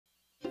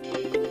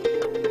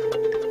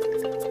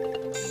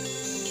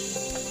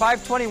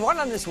5:21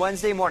 on this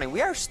Wednesday morning.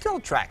 We are still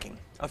tracking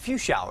a few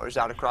showers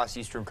out across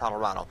eastern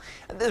Colorado.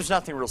 There's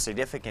nothing real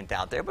significant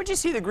out there, but you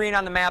see the green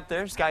on the map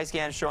there.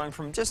 Skyscan showing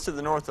from just to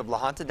the north of La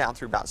Junta down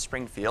through about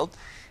Springfield.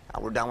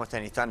 We're done with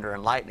any thunder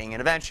and lightning, and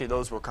eventually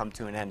those will come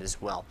to an end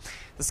as well.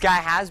 The sky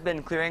has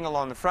been clearing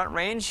along the Front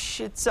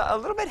Range. It's a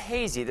little bit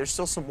hazy. There's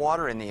still some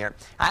water in the air.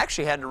 I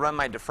actually had to run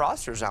my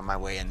defrosters on my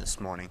way in this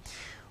morning.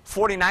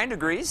 49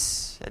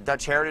 degrees at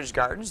Dutch Heritage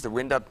Gardens. The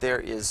wind up there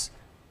is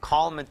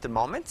calm at the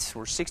moment.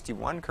 We're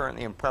 61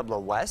 currently in Pueblo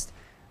West.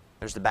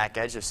 There's the back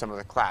edge of some of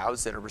the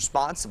clouds that are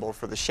responsible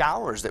for the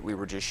showers that we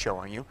were just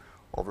showing you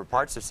over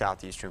parts of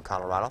southeastern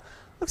Colorado.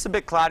 Looks a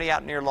bit cloudy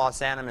out near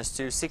Los Animas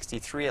too,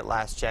 63 at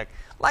last check.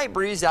 Light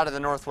breeze out of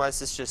the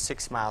northwest. It's just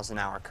 6 miles an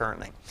hour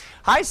currently.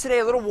 Highs today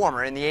a little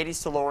warmer in the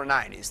 80s to lower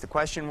 90s. The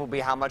question will be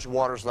how much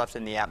water is left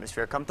in the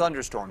atmosphere come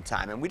thunderstorm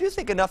time. And we do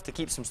think enough to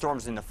keep some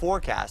storms in the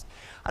forecast.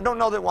 I don't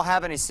know that we'll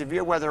have any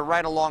severe weather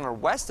right along or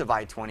west of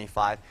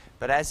I-25,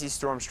 but as these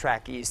storms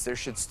track east, there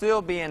should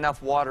still be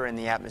enough water in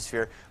the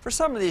atmosphere for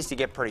some of these to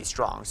get pretty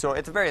strong. So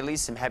at the very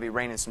least, some heavy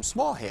rain and some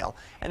small hail,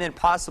 and then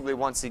possibly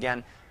once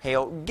again,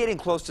 hail getting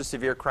close to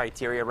severe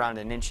criteria, around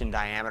an inch in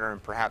diameter,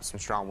 and perhaps some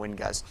strong wind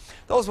gusts.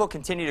 Those will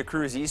continue to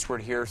cruise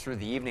eastward here through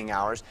the evening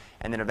hours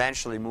and then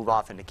eventually move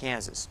off into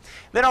Kansas.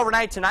 Then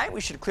overnight tonight,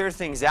 we should clear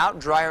things out.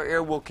 Drier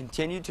air will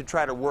continue to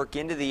try to work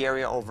into the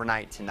area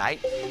overnight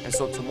tonight. And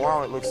so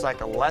tomorrow it looks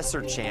like a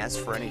lesser chance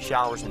for any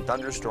showers and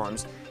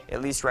thunderstorms,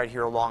 at least right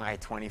here along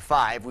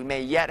I-25. We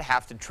may yet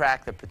have to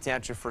track the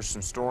potential for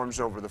some storms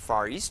over the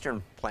far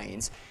eastern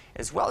plains,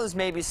 as well as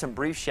maybe some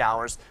brief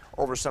showers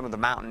over some of the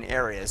mountain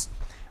areas.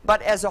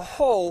 But as a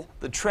whole,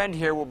 the trend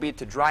here will be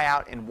to dry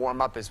out and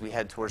warm up as we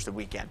head towards the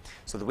weekend.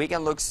 So the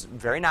weekend looks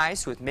very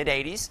nice with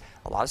mid-80s,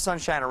 a lot of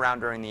sunshine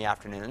around during the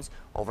afternoons.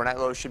 Overnight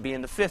lows should be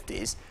in the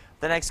 50s.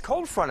 The next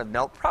cold front of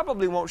note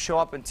probably won't show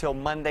up until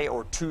Monday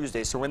or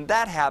Tuesday. So when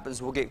that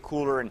happens, we'll get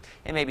cooler and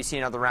maybe see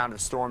another round of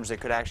storms that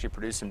could actually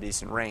produce some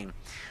decent rain.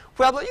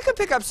 Well, but you can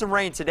pick up some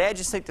rain today. I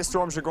just think the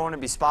storms are going to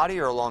be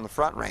spottier along the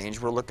Front Range.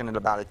 We're looking at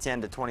about a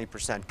 10 to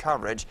 20%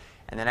 coverage.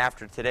 And then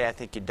after today, I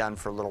think you're done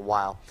for a little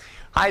while.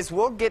 Highs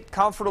will get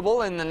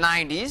comfortable in the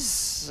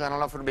 90s. I don't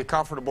know if it'll be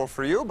comfortable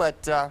for you,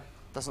 but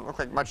doesn't look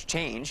like much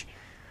change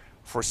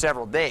for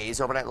several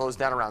days. Overnight lows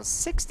down around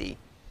 60.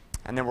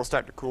 And then we'll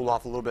start to cool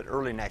off a little bit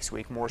early next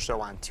week, more so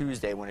on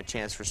Tuesday when a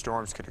chance for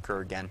storms could occur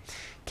again.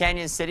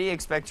 Canyon City,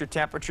 expect your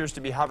temperatures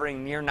to be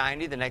hovering near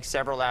 90 the next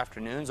several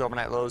afternoons.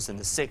 Overnight lows in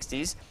the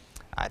 60s.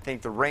 I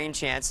think the rain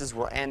chances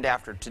will end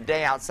after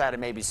today outside of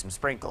maybe some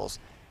sprinkles.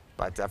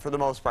 But for the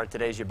most part,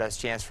 today's your best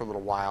chance for a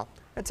little while,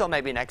 until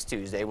maybe next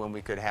Tuesday when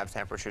we could have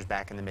temperatures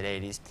back in the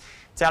mid-80s.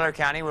 Teller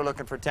County, we're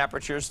looking for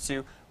temperatures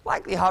to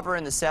likely hover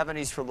in the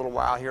 70s for a little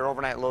while here.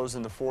 Overnight lows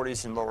in the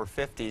 40s and lower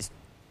 50s.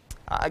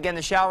 Again,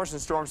 the showers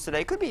and storms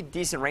today could be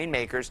decent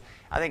rainmakers.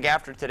 I think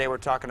after today we're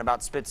talking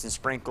about spits and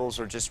sprinkles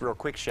or just real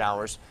quick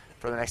showers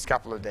for the next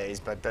couple of days.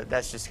 But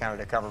that's just kind of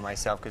to cover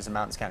myself because the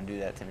mountains kind of do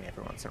that to me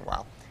every once in a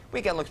while.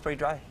 Weekend looks pretty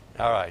dry.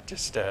 All right,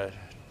 just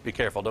be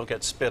careful. Don't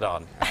get spit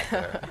on out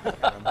there.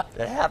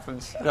 It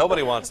happens.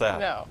 Nobody wants that.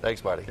 No.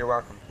 Thanks, Marty. You're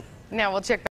welcome. Now we'll check